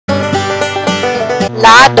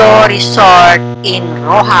Lado Resort in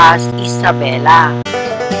Roxas, Isabela.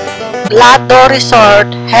 Lado Resort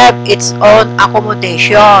have its own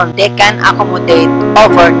accommodation. They can accommodate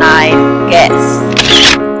overnight guests.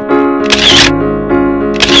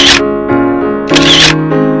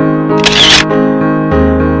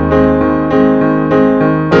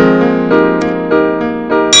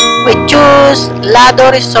 We choose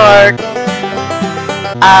Lado Resort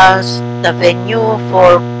as the venue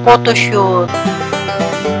for photo shoot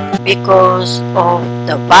because of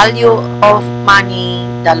the value of money,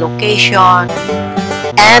 the location,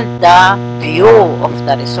 and the view of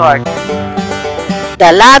the resort.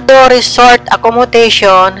 The Lado Resort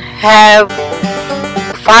accommodation have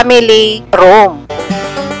family room.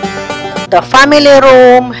 The family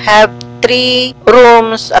room have 3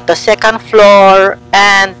 rooms at the second floor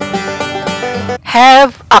and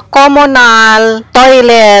have a communal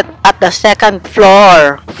toilet at the second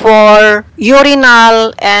floor for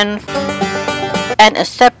urinal and a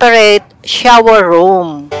separate shower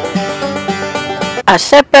room, a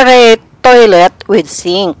separate toilet with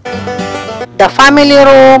sink. The family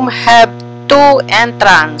room have 2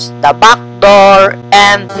 entrances, the back door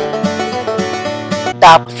and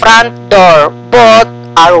the front door. Both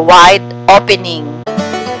are wide opening.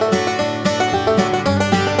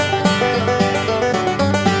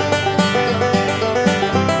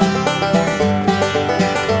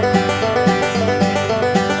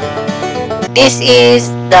 This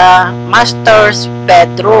is the master's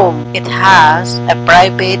bedroom. It has a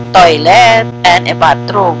private toilet and a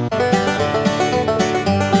bathroom.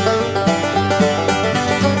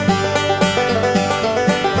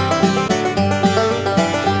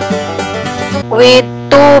 With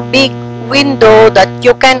 2 big windows that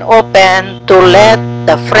you can open to let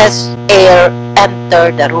the fresh air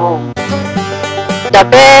enter the room. The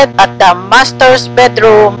bed at the master's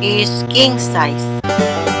bedroom is king size.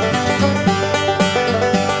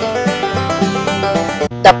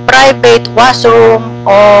 The private washroom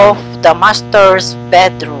of the master's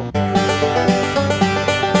bedroom.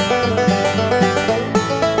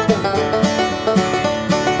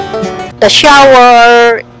 The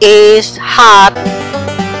shower is hot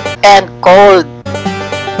and cold.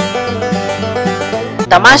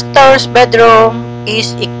 The master's bedroom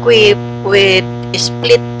is equipped with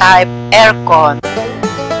split type aircon.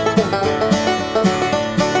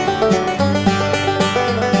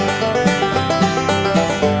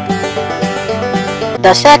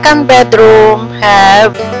 The second bedroom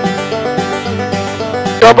have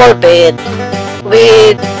double bed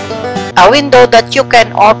with a window that you can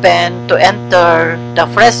open to enter the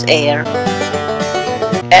fresh air,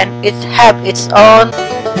 and it have its own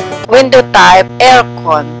window type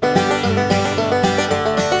aircon.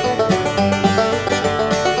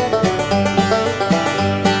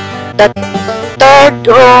 The third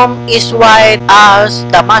room is wide as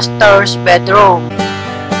the master's bedroom,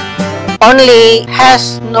 only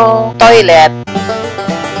has no toilet.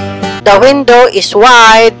 The window is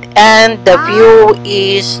wide and the view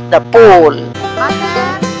is the pool.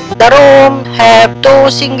 The room have 2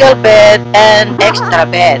 single bed and extra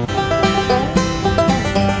bed.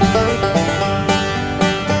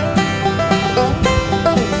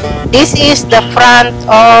 This is the front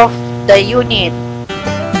of the unit.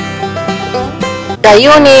 The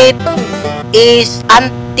unit is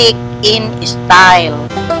antique in style.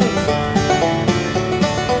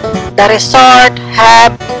 The resort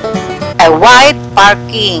have a wide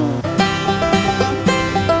parking.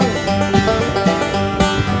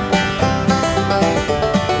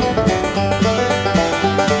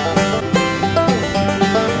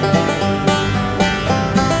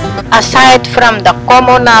 Aside from the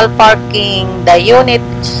communal parking, the unit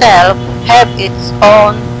itself have its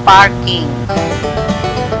own parking.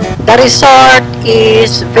 The resort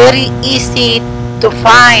is very easy to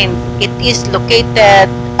find. It is located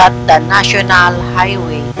at the National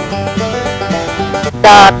Highway.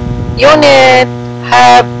 The unit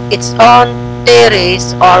have its own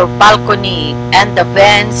terrace or balcony, and the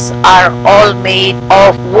vents are all made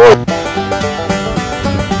of wood.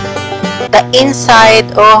 The inside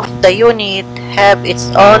of the unit have its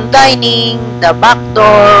own dining, the back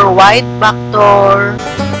door, wide back door,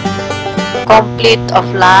 complete of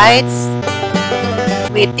lights,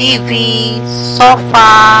 with TV,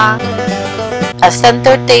 sofa, a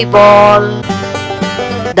center table,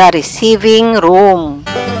 the receiving room.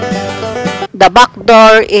 The back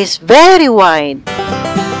door is very wide.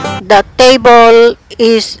 The table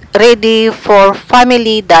is ready for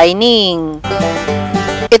family dining.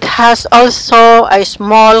 It has also a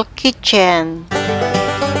small kitchen.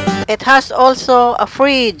 It has also a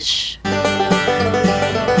fridge.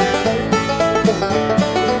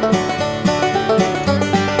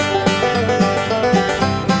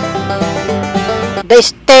 the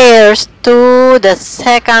stairs to the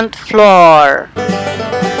second floor.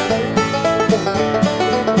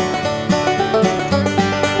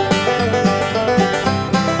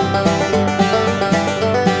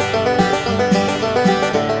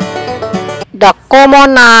 The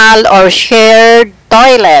communal or shared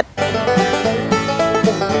toilet.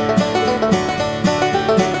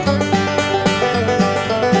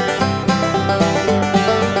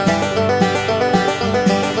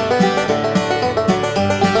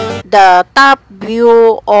 The top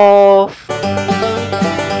view of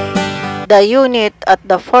the unit at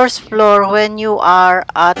the first floor when you are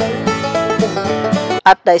at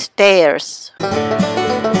the stairs.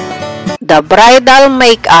 The bridal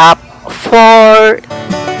makeup for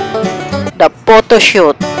the photo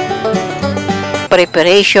shoot.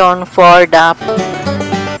 Preparation for the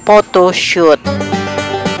photo shoot.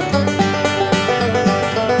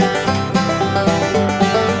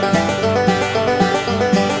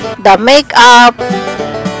 The makeup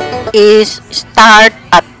is start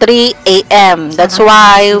at 3 a.m. That's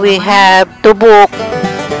why we have to book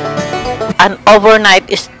an overnight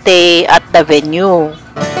stay at the venue.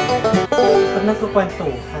 Pag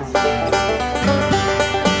nagkukwentuhan,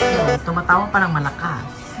 tumatawa pa ng malakas.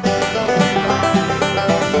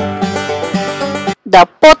 The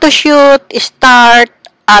photo shoot start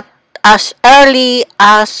at as early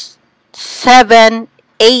as 7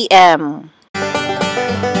 a.m.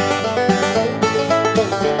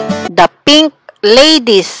 The Pink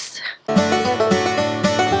Ladies.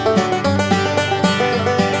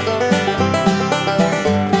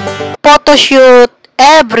 Photo shoot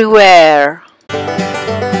everywhere.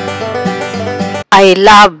 I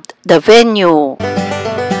loved the venue.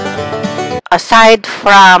 Aside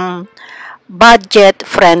from budget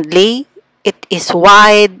friendly, it is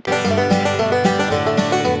wide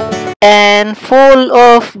and full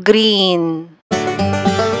of green.